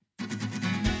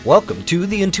Welcome to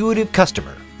The Intuitive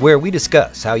Customer, where we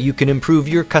discuss how you can improve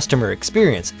your customer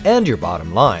experience and your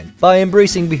bottom line by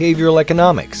embracing behavioral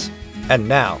economics. And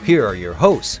now, here are your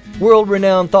hosts,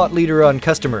 world-renowned thought leader on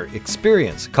customer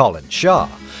experience, Colin Shaw,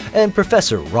 and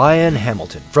Professor Ryan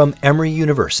Hamilton from Emory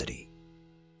University.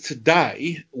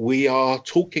 Today, we are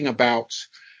talking about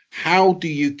how do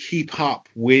you keep up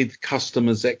with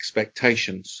customers'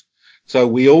 expectations. So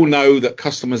we all know that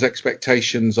customers'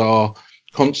 expectations are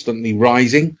constantly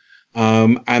rising,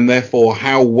 and therefore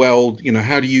how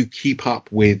do you keep up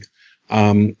with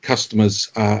customers'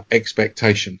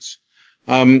 expectations?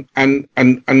 And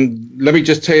let me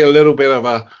just tell you a little bit of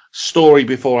a story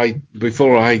before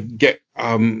I get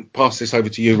pass this over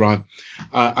to you, Ryan.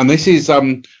 And this is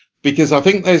because I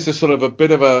think there's a sort of a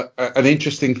bit of an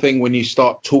interesting thing when you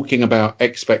start talking about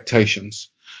expectations.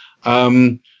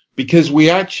 Because we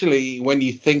actually, when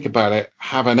you think about it,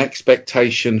 have an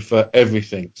expectation for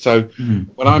everything. So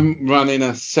when I'm running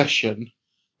a session,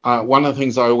 one of the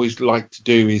things I always like to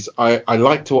do is I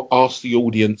like to ask the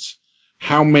audience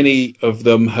how many of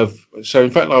them have. So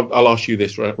in fact, I'll ask you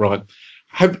this, Ryan.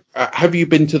 Have you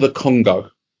been to the Congo?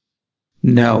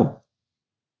 No.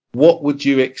 What would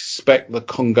you expect the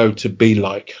Congo to be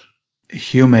like?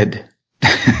 Humid.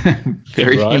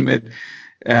 Very Right. humid.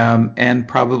 And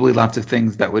probably lots of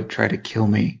things that would try to kill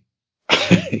me.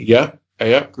 Yeah,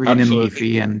 Green absolutely. and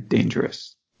leafy and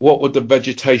dangerous. What would the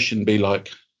vegetation be like?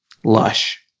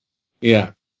 Lush.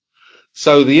 Yeah.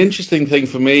 So the interesting thing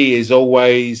for me is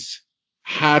always,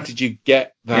 how did you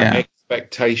get that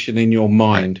expectation in your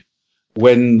mind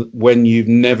when you've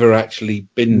never actually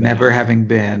been there? Never having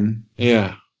been.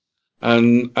 Yeah.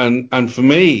 And for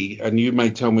me, and you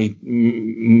may tell me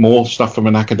more stuff from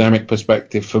an academic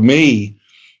perspective, for me,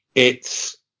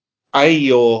 it's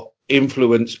you're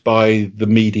influenced by the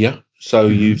media. So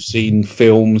you've seen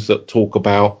films that talk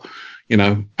about,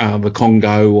 the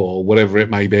Congo or whatever it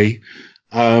may be.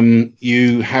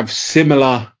 You have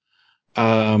similar,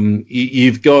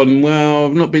 you've gone, well,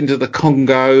 I've not been to the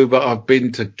Congo, but I've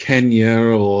been to Kenya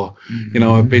or,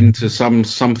 I've been to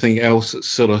something else that's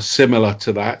sort of similar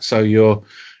to that. So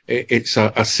it's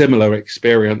a similar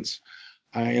experience,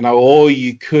 or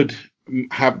you could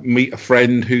meet a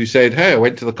friend who said, hey, I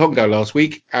went to the Congo last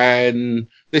week and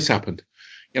this happened,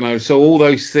 so all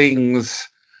those things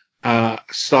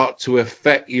start to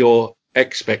affect your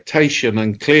expectation.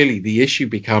 And clearly the issue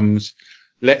becomes,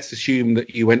 let's assume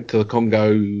that you went to the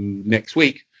Congo next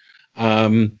week.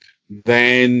 Then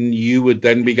you would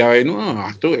then be going, oh,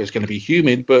 I thought it was going to be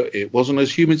humid, but it wasn't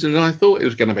as humid as I thought it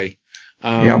was going to be.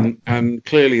 And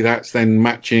clearly that's then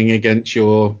matching against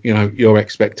your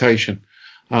expectation.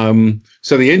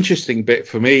 So the interesting bit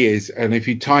for me is, and if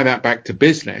you tie that back to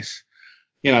business,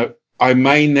 I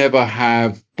may never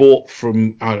have bought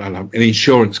from, I don't know, an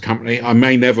insurance company. I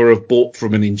may never have bought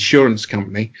from an insurance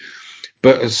company.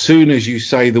 But as soon as you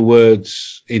say the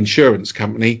words insurance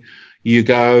company, you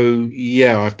go,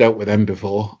 yeah, I've dealt with them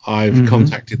before. I've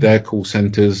contacted their call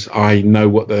centers. I know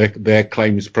what their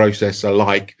claims process are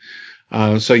like.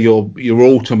 So you're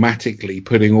automatically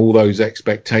putting all those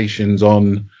expectations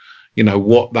on,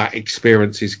 what that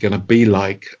experience is going to be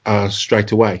like,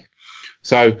 straight away.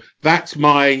 So that's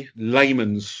my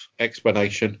layman's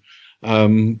explanation.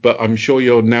 But I'm sure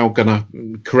you're now going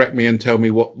to correct me and tell me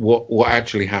what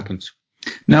actually happens.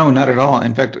 No, not at all.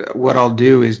 In fact, what I'll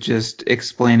do is just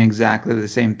explain exactly the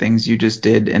same things you just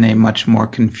did in a much more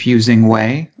confusing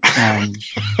way,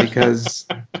 because,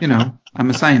 I'm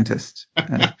a scientist.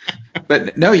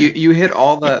 But no, you hit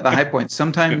all the high points.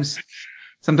 Sometimes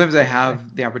I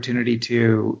have the opportunity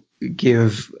to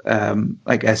give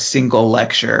like a single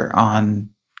lecture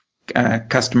on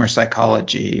customer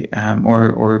psychology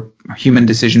or human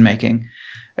decision making.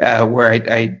 Where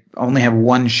I only have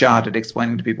one shot at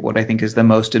explaining to people what I think is the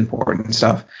most important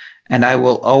stuff. And I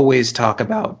will always talk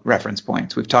about reference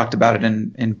points. We've talked about it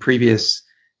in previous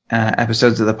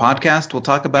episodes of the podcast. We'll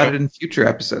talk about it in future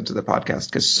episodes of the podcast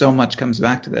because so much comes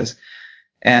back to this.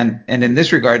 And in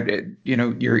this regard,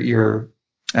 your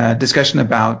discussion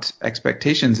about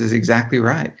expectations is exactly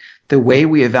right. The way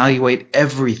we evaluate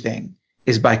everything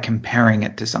is by comparing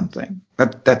it to something.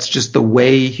 That's just the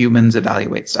way humans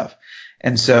evaluate stuff.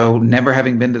 And so never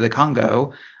having been to the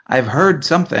Congo, I've heard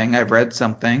something, I've read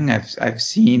something, I've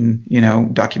seen,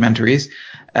 documentaries.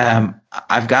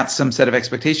 I've got some set of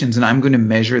expectations and I'm going to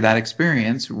measure that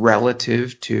experience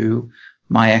relative to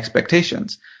my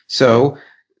expectations. So,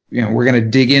 we're going to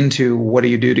dig into what do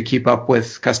you do to keep up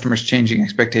with customers' changing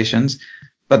expectations.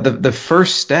 But the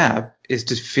first step is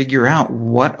to figure out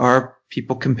what are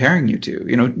people comparing you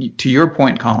to. To your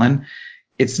point, Colin,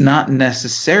 it's not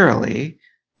necessarily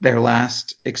their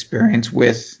last experience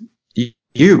with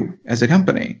you as a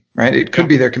company, right? It could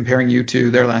be they're comparing you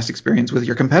to their last experience with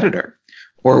your competitor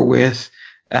or with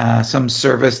some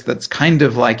service that's kind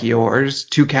of like yours,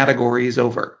 2 categories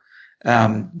over.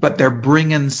 But they're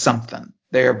bringing something.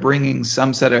 They're bringing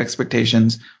some set of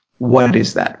expectations. What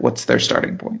is that? What's their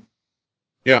starting point?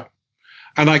 Yeah.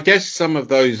 And I guess some of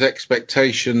those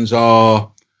expectations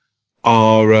are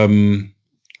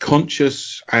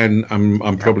conscious, and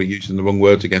I'm probably using the wrong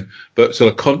words again, but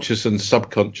sort of conscious and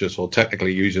subconscious, or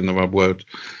technically using the wrong word.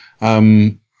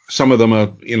 Some of them are,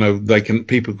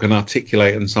 people can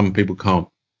articulate, and some people can't.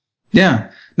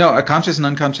 Yeah. No, a conscious and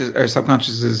unconscious or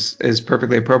subconscious is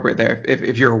perfectly appropriate there.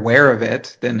 If you're aware of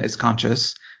it, then it's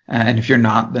conscious. And if you're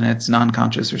not, then it's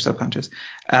non-conscious or subconscious.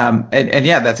 And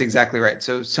yeah, that's exactly right.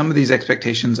 So some of these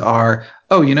expectations are,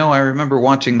 I remember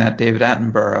watching that David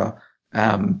Attenborough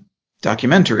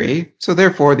documentary. So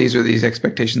therefore, these are these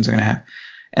expectations I'm going to have.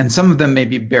 And some of them may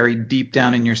be buried deep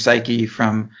down in your psyche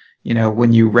from,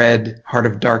 when you read Heart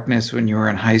of Darkness when you were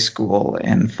in high school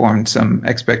and formed some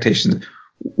expectations.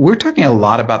 We're talking a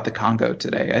lot about the Congo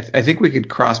today. I think we could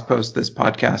cross-post this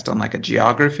podcast on like a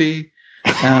geography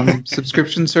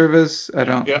subscription service.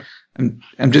 I'm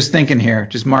just thinking here,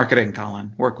 just marketing,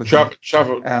 Colin. Work with travel.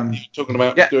 Talking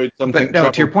about doing something. But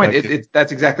no, to your point,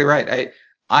 that's exactly right.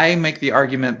 I make the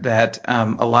argument that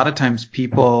a lot of times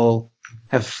people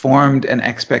have formed an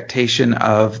expectation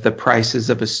of the prices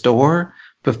of a store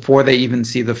before they even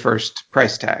see the first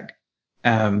price tag,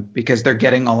 because they're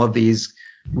getting all of these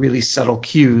really subtle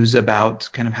cues about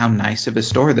kind of how nice of a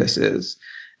store this is.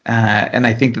 And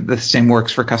I think that the same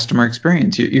works for customer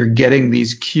experience. You're getting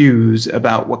these cues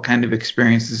about what kind of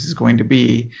experience this is going to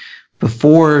be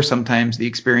before sometimes the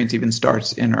experience even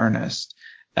starts in earnest.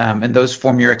 And those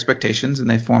form your expectations, and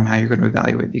they form how you're going to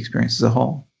evaluate the experience as a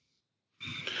whole.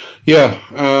 Yeah.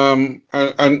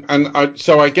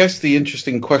 So I guess the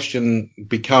interesting question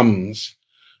becomes,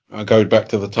 going back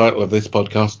to the title of this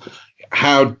podcast,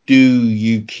 how do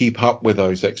you keep up with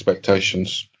those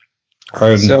expectations?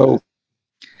 So,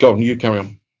 go on, you carry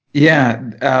on.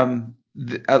 Yeah.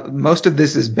 Most of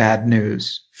this is bad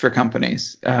news for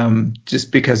companies,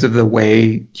 just because of the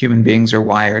way human beings are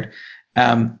wired.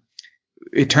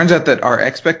 It turns out that our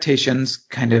expectations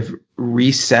kind of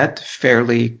reset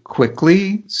fairly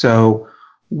quickly. So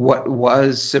what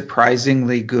was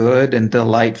surprisingly good and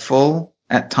delightful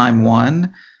at time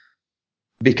 1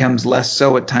 becomes less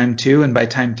so at time 2, and by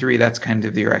time 3, that's kind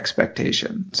of your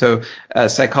expectation. So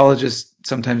psychologists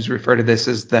sometimes refer to this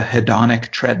as the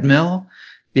hedonic treadmill.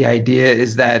 The idea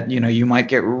is that, you might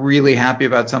get really happy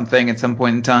about something at some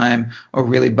point in time or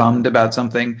really bummed about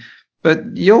something,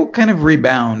 but you'll kind of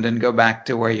rebound and go back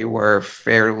to where you were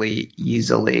fairly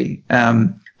easily.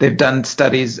 They've done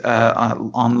studies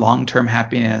on long-term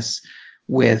happiness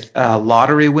with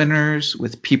lottery winners,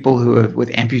 with people with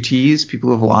amputees, people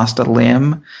who have lost a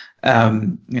limb,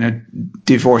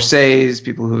 divorcees,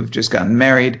 people who have just gotten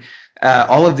married,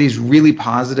 all of these really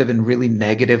positive and really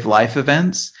negative life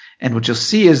events. And what you'll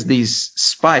see is these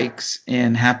spikes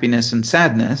in happiness and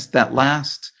sadness that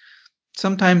last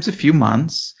sometimes a few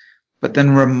months, but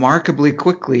then remarkably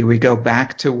quickly we go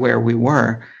back to where we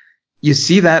were. You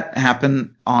see that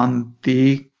happen on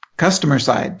the customer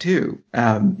side too.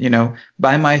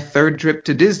 By my 3rd trip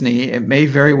to Disney, it may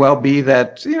very well be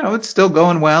that, it's still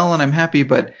going well and I'm happy,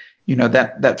 but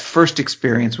that first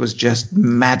experience was just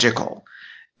magical.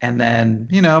 And then,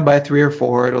 by 3 or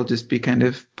 4, it'll just be kind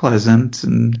of pleasant,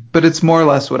 but it's more or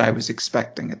less what I was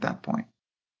expecting at that point.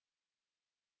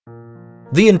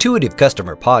 The Intuitive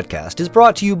Customer Podcast is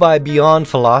brought to you by Beyond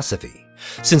Philosophy.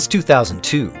 Since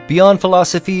 2002, Beyond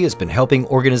Philosophy has been helping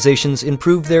organizations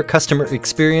improve their customer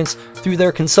experience through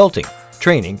their consulting,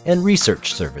 training, and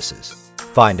research services.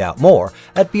 Find out more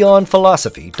at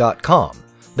beyondphilosophy.com.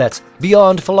 That's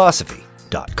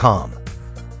beyondphilosophy.com.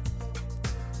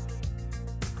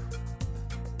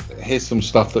 Here's some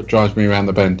stuff that drives me around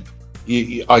the bend.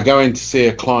 I go in to see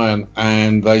a client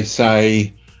and they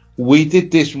say, we did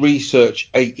this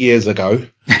research 8 years ago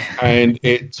and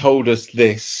it told us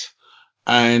this,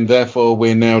 and therefore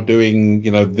we're now doing,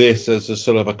 this as a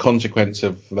sort of a consequence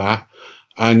of that.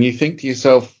 And you think to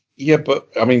yourself, yeah, but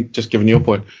I mean, just giving your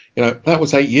point, that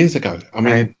was 8 years ago. I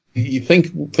mean, right. You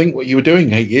think what you were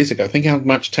doing 8 years ago. Think how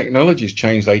much technology has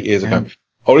changed 8 years ago,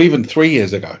 or even 3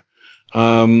 years ago.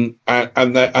 And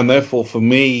therefore, for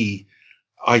me,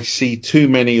 I see too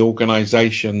many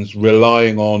organizations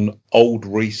relying on old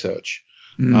research,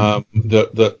 that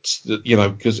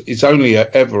because it's only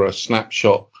ever a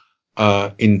snapshot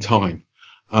in time.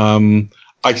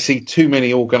 I see too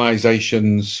many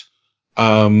organizations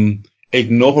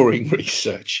ignoring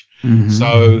research. Mm-hmm.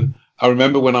 So I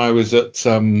remember when I was at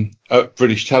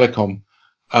British Telecom,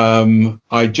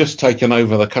 I'd just taken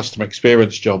over the customer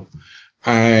experience job,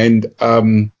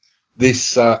 and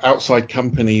this outside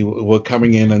company were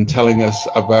coming in and telling us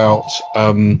about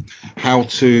how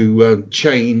to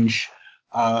change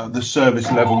the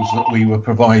service levels that we were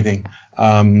providing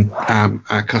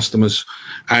our customers.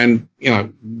 And,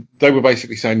 they were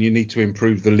basically saying you need to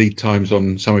improve the lead times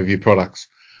on some of your products.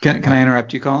 Can I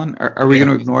interrupt you, Colin? Are we going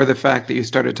to ignore the fact that you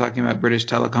started talking about British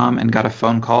Telecom and got a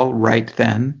phone call right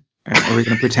then? Are we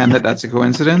going to pretend that that's a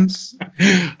coincidence?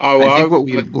 I think what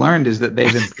we've learned is that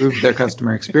they've improved their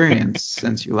customer experience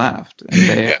since you left,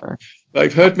 and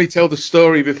they've heard me tell the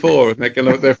story before, and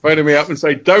they're phoning me up and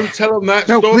say, "Don't tell them that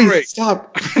story." No, please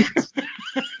stop.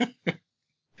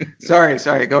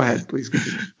 Sorry. Go ahead, please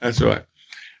continue. That's right.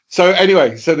 So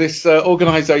anyway, this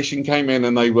organisation came in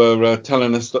and they were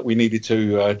telling us that we needed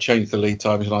to change the lead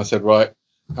times, and I said, right,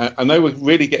 and they were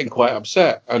really getting quite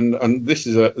upset. And this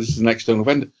is an external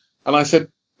vendor, and I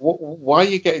said, why are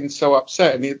you getting so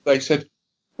upset? And they said,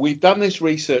 we've done this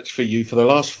research for you for the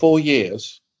last 4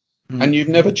 years, and you've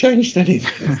never changed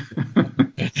anything.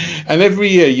 And every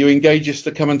year you engage us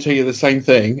to come and tell you the same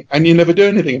thing, and you never do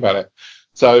anything about it.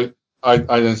 So I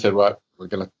then said, right, we're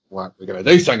going to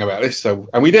do something about this.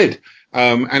 And we did,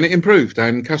 and it improved,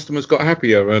 and customers got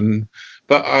happier.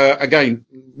 But again,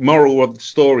 moral of the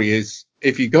story is,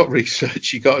 if you got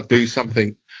research, you got to do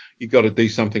something. You got to do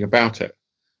something about it.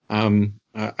 And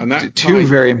that two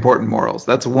very important morals.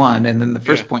 That's one, and then the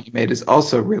first point you made is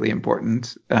also really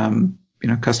important.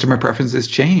 Customer preferences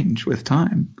change with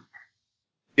time.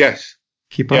 Yes.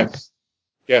 Keep up.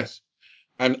 Yes.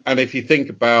 And if you think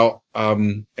about,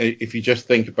 if you just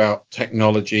think about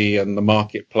technology and the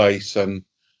marketplace and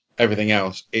everything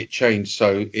else, it changes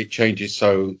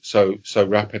so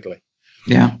rapidly.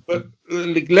 Yeah. But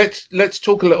let's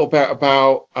talk a little bit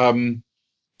about.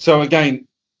 So again,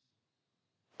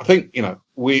 I think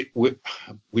we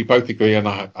both agree, and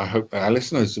I hope our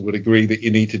listeners would agree that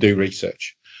you need to do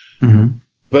research. Mm-hmm.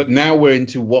 But now we're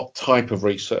into what type of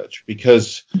research,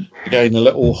 because again, a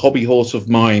little hobby horse of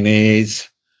mine is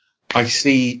I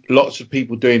see lots of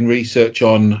people doing research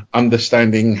on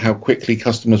understanding how quickly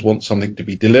customers want something to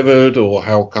be delivered, or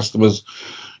how customers,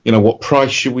 what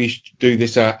price should we do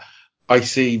this at? I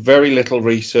see very little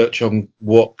research on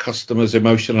what customers'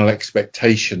 emotional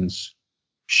expectations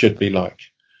should be like.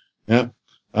 Yeah.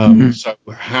 So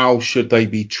how should they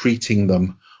be treating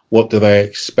them? What do they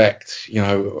expect?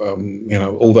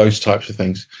 All those types of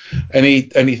things.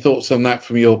 Any thoughts on that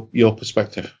from your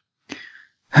perspective?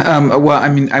 Well, I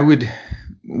mean,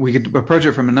 we could approach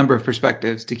it from a number of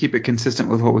perspectives to keep it consistent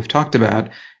with what we've talked about.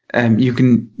 You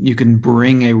can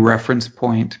bring a reference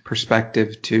point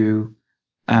perspective to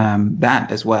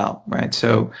that as well, right?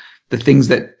 So the things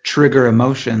that trigger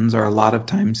emotions are a lot of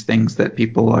times things that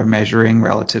people are measuring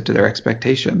relative to their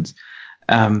expectations.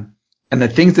 And the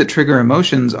things that trigger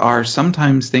emotions are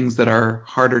sometimes things that are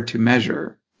harder to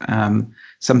measure.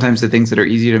 Sometimes the things that are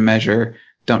easy to measure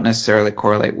don't necessarily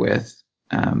correlate with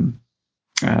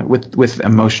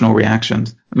emotional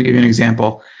reactions. Let me give you an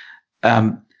example.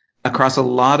 Across a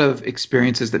lot of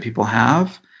experiences that people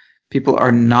have, people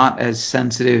are not as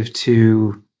sensitive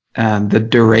to the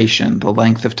duration, the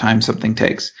length of time something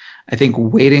takes. I think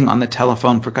waiting on the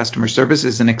telephone for customer service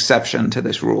is an exception to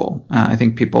this rule. I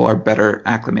think people are better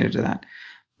acclimated to that.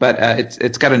 But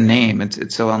it's got a name.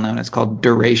 It's so well known. It's called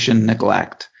duration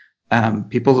neglect.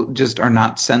 People just are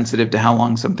not sensitive to how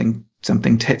long some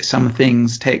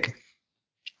things take.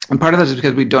 And part of that is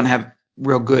because we don't have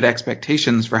real good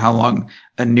expectations for how long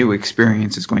a new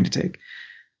experience is going to take.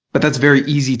 But that's very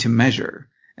easy to measure.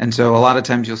 And so a lot of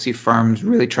times you'll see firms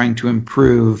really trying to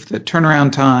improve the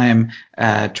turnaround time,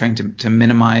 trying to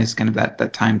minimize kind of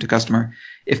that time to customer.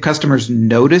 If customers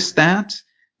notice that,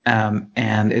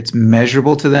 and it's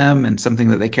measurable to them and something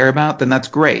that they care about, then that's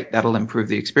great. That'll improve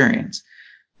the experience.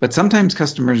 But sometimes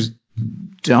customers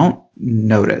don't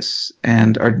notice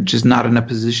and are just not in a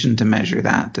position to measure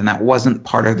that. And that wasn't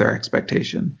part of their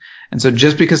expectation. And so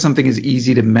just because something is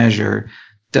easy to measure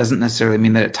doesn't necessarily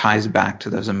mean that it ties back to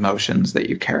those emotions that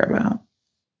you care about.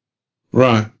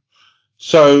 Right.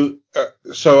 So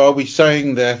are we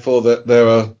saying therefore that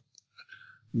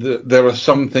there are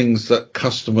some things that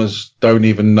customers don't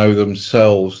even know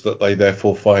themselves that they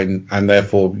therefore find, and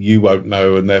therefore you won't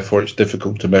know, and therefore it's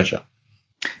difficult to measure?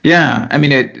 Yeah. I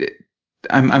mean,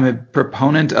 I'm a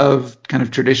proponent of kind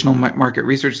of traditional market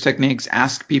research techniques.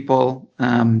 Ask people,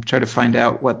 try to find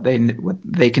out what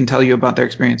they can tell you about their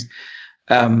experience.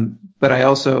 But I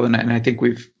also, and I think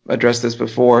we've addressed this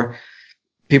before,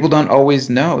 people don't always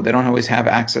know. They don't always have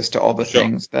access to all the Sure.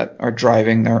 things that are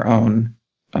driving their own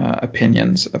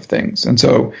opinions of things. And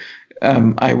so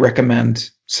I recommend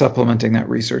supplementing that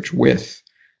research with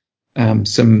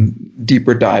some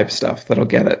deeper dive stuff that'll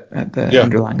get at the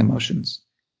underlying emotions.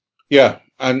 Yeah,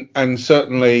 and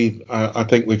certainly, I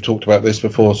think we've talked about this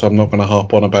before, so I'm not going to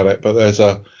harp on about it. But there's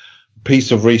a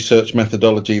piece of research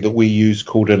methodology that we use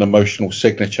called an emotional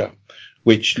signature,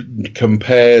 which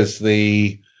compares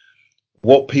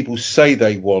what people say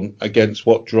they want against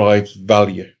what drives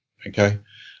value. Okay.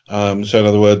 So in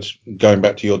other words, going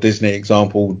back to your Disney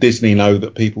example, Disney know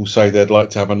that people say they'd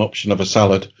like to have an option of a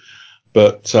salad,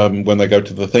 but when they go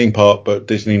to the theme park, but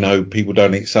Disney know people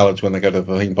don't eat salads when they go to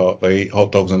the theme park. They eat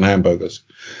hot dogs and hamburgers.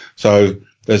 So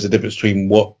there's a difference between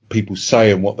what people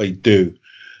say and what they do.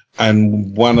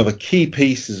 And one of the key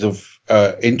pieces of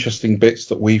interesting bits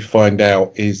that we find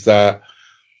out is that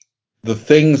the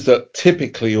things that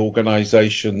typically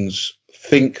organizations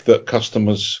think that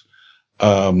customers,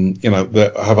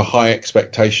 that have a high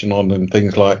expectation on, and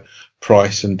things like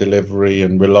price and delivery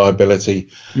and reliability,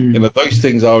 those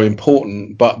things are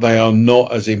important, but they are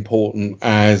not as important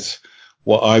as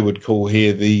what I would call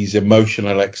here these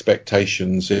emotional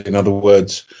expectations. In other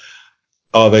words,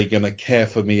 are they going to care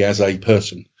for me as a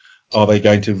person? Are they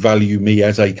going to value me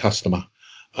as a customer?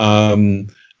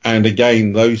 And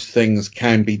again, those things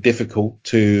can be difficult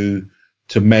to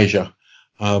measure.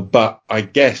 But I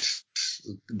guess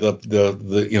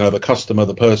the customer,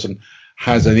 the person,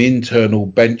 has an internal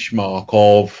benchmark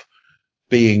of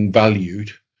being valued.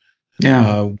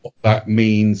 Yeah. What that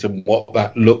means and what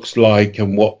that looks like,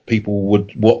 and what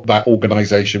that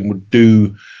organization would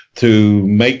do to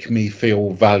make me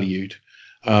feel valued.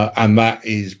 And that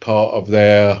is part of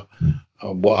their,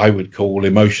 what I would call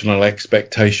emotional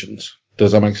expectations.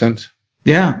 Does that make sense?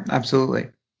 Yeah, absolutely.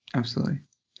 Absolutely.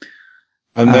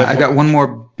 And I got one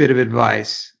more bit of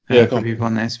advice for people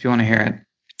on this, if you want to hear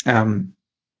it.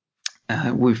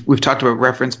 We've talked about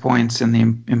reference points and the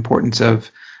importance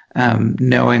of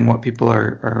knowing what people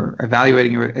are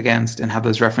evaluating you against and how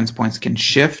those reference points can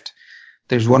shift.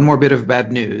 There's one more bit of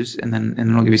bad news, and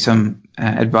then I'll give you some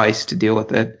advice to deal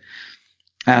with it.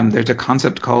 There's a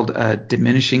concept called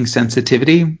diminishing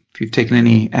sensitivity. If you've taken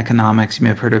any economics, you may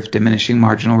have heard of diminishing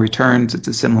marginal returns. It's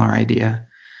a similar idea.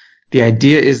 The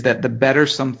idea is that the better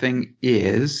something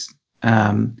is,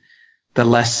 the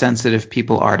less sensitive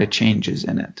people are to changes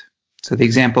in it. So the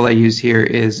example I use here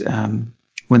is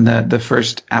when the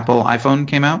first Apple iPhone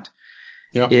came out.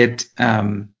 Yeah.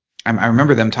 I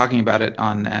remember them talking about it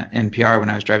on NPR when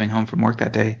I was driving home from work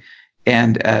that day.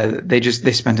 And they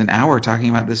spent an hour talking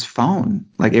about this phone.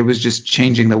 Like, it was just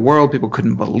changing the world. People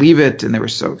couldn't believe it, and they were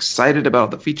so excited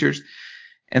about the features.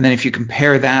 And then if you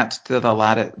compare that to the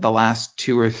last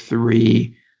 2 or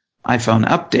 3 iPhone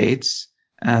updates,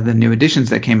 the new editions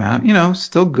that came out,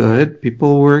 still good.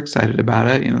 People were excited about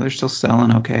it. They're still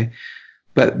selling okay.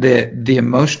 But the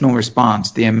emotional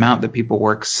response, the amount that people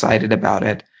were excited about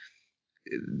it,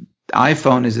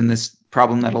 iPhone is in this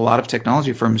problem that a lot of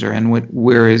technology firms are in,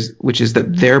 which is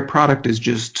that their product is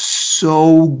just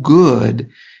so good,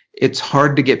 it's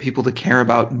hard to get people to care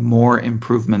about more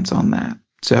improvements on that.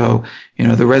 So,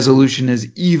 the resolution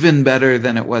is even better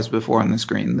than it was before on the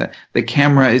screen. The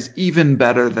camera is even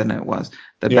better than it was.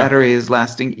 The battery is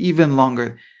lasting even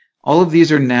longer. All of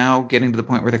these are now getting to the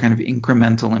point where they're kind of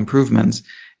incremental improvements,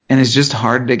 and it's just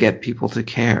hard to get people to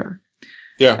care.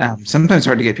 Yeah. Sometimes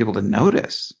hard to get people to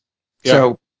notice. Yeah.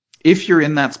 So if you're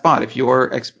in that spot, if your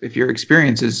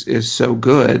experience is so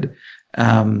good,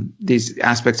 these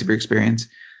aspects of your experience,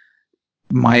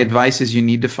 my advice is you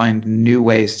need to find new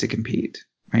ways to compete.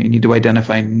 Right? You need to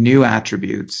identify new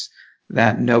attributes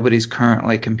that nobody's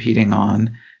currently competing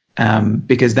on,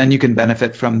 because then you can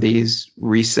benefit from these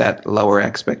reset lower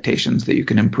expectations that you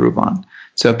can improve on.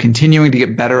 So continuing to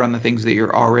get better on the things that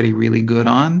you're already really good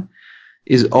on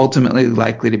is ultimately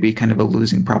likely to be kind of a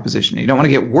losing proposition. You don't want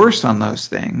to get worse on those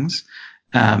things.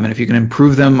 And if you can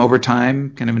improve them over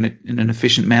time, kind of in an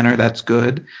efficient manner, that's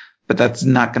good. But that's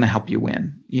not going to help you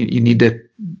win. You need to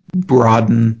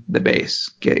broaden the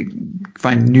base,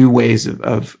 find new ways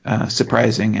of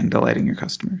surprising and delighting your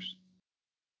customers.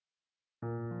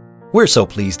 We're so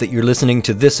pleased that you're listening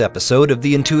to this episode of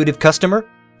The Intuitive Customer.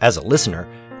 As a listener,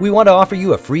 we want to offer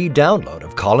you a free download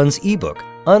of Colin's ebook,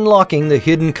 Unlocking the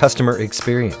Hidden Customer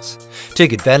Experience.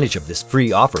 Take advantage of this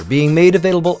free offer being made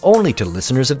available only to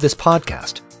listeners of this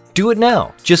podcast. Do it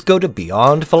now. Just go to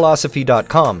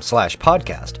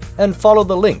beyondphilosophy.com/podcast and follow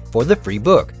the link for the free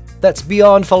book. That's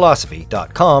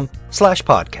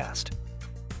beyondphilosophy.com/podcast.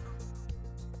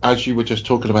 As you were just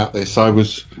talking about this, I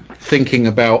was thinking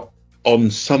about on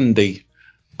Sunday,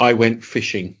 I went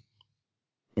fishing.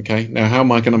 Okay. Now, how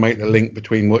am I going to make the link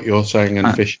between what you're saying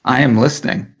and fishing? I am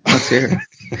listening. Let's hear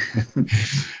it.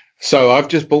 So I've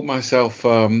just bought myself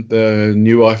the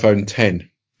new iPhone 10.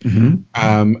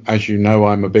 Mm-hmm. As you know,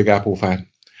 I'm a big Apple fan.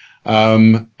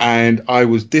 And I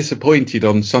was disappointed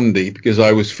on Sunday because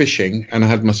I was fishing and I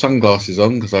had my sunglasses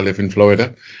on because I live in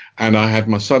Florida, and I had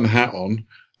my sun hat on,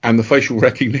 and the facial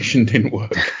recognition didn't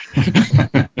work.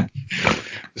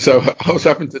 So I was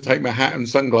having to take my hat and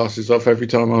sunglasses off every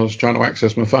time I was trying to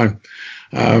access my phone,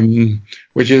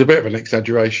 which is a bit of an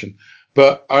exaggeration.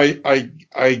 But I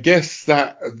guess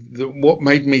that what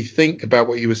made me think about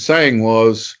what you were saying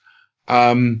was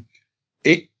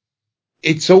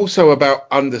it's also about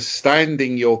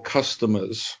understanding your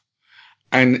customers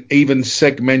and even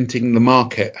segmenting the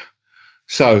market.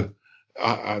 So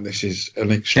this is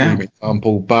an extreme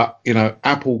example, but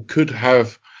Apple could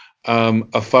have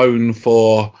a phone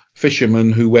for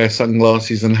fishermen who wear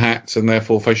sunglasses and hats, and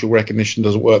therefore facial recognition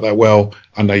doesn't work that well.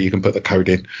 I know you can put the code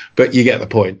in, but you get the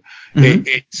point. Mm-hmm.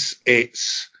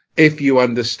 It's if you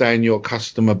understand your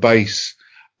customer base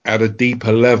at a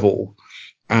deeper level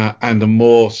and a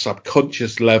more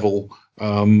subconscious level,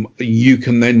 you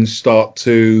can then start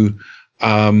to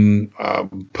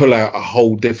pull out a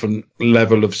whole different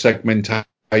level of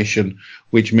segmentation,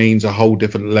 which means a whole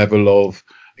different level of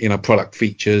product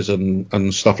features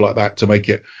and stuff like that to make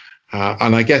it.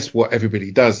 And I guess what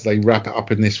everybody does, they wrap it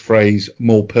up in this phrase,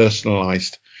 more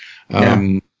personalized,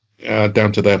 down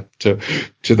to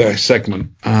their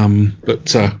segment.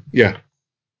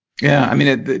 Yeah, I mean,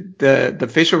 the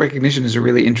facial recognition is a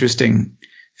really interesting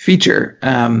feature.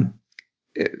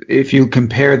 If you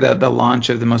compare the launch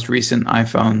of the most recent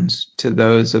iPhones to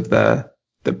those of the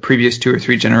previous 2 or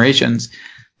 3 generations,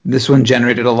 this one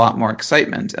generated a lot more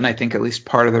excitement. And I think at least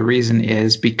part of the reason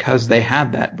is because they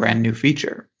had that brand new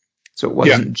feature. So it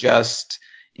wasn't just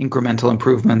incremental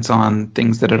improvements on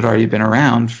things that had already been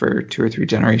around for 2 or 3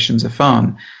 generations of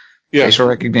phone. Yeah. Facial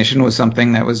recognition was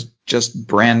something that was just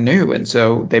brand new. And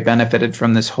so they benefited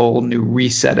from this whole new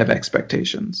reset of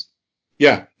expectations.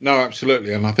 Yeah, no,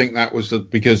 absolutely. And I think that was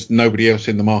because nobody else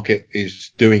in the market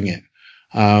is doing it.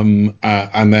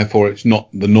 And therefore it's not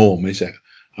the norm, is it?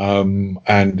 And,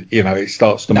 it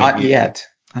starts to not yet,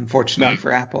 unfortunately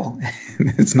for Apple.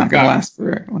 It's not going to last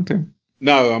for long term.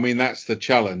 No, I mean, that's the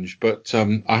challenge. But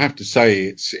I have to say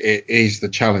it is the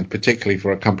challenge, particularly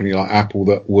for a company like Apple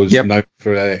that was known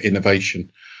for their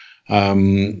innovation.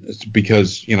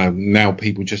 Because, now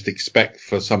people just expect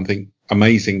for something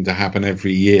amazing to happen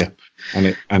every year,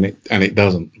 and it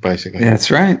doesn't, basically. That's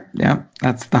right. Yeah.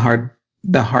 That's the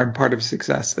hard part of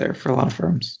success there for a lot of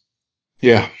firms.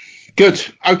 Yeah. Good.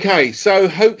 Okay. So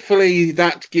hopefully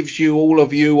that gives you all a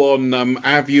view on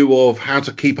our view of how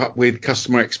to keep up with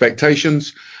customer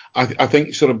expectations. I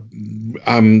think sort of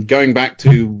going back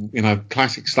to,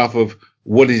 classic stuff of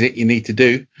what is it you need to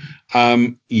do.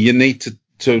 You need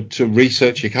to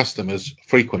research your customers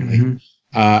frequently. Mm-hmm.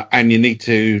 And you need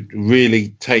to really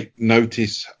take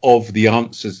notice of the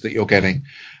answers that you're getting.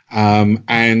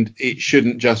 And it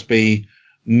shouldn't just be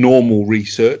normal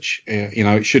research.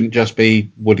 It shouldn't just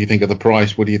be, what do you think of the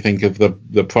price? What do you think of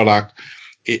the product?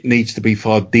 It needs to be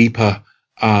far deeper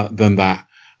than that.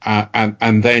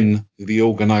 And then the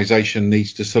organization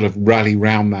needs to sort of rally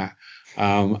round that.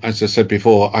 As I said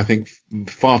before, I think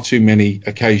far too many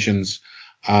occasions,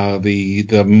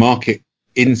 the market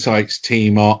insights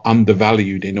team are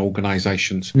undervalued in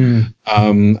organizations. They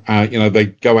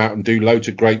go out and do loads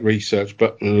of great research,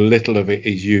 but little of it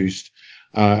is used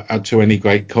to any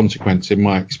great consequence in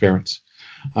my experience.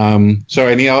 So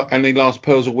any last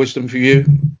pearls of wisdom for you?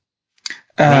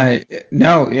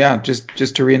 No, yeah,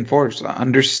 just to reinforce,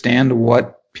 understand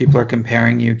what people are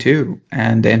comparing you to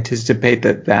and anticipate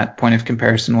that point of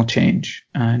comparison will change.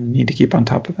 You need to keep on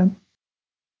top of it.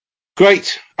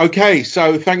 Great. Okay.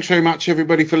 So thanks very much,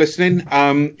 everybody, for listening.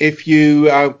 If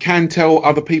you can tell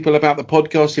other people about the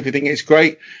podcast, if you think it's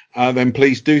great, then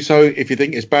please do so. If you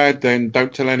think it's bad, then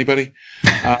don't tell anybody.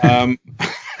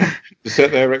 To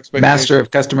set their expectations. Master of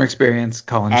customer experience,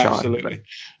 Colin Shaw. Absolutely.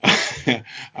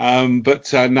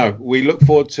 But no, we look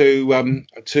forward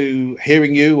to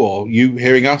hearing you, or you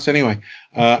hearing us anyway,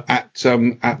 at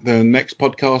the next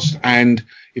podcast. And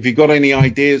if you've got any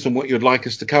ideas on what you'd like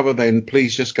us to cover, then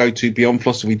please just go to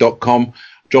beyondphilosophy.com,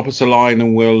 drop us a line,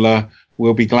 and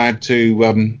we'll be glad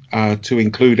to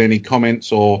include any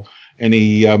comments or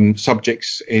any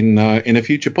subjects in a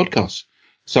future podcast.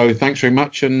 So thanks very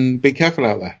much, and be careful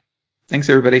out there. Thanks,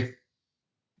 everybody.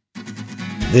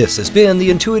 This has been The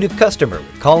Intuitive Customer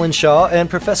with Colin Shaw and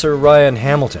Professor Ryan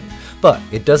Hamilton. But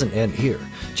it doesn't end here.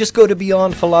 Just go to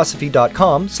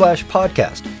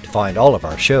beyondphilosophy.com/podcast to find all of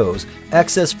our shows,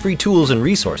 access free tools and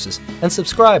resources, and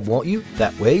subscribe, won't you?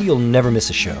 That way you'll never miss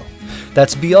a show.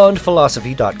 That's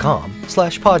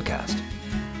beyondphilosophy.com/podcast.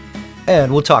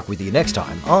 And we'll talk with you next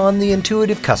time on The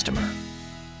Intuitive Customer.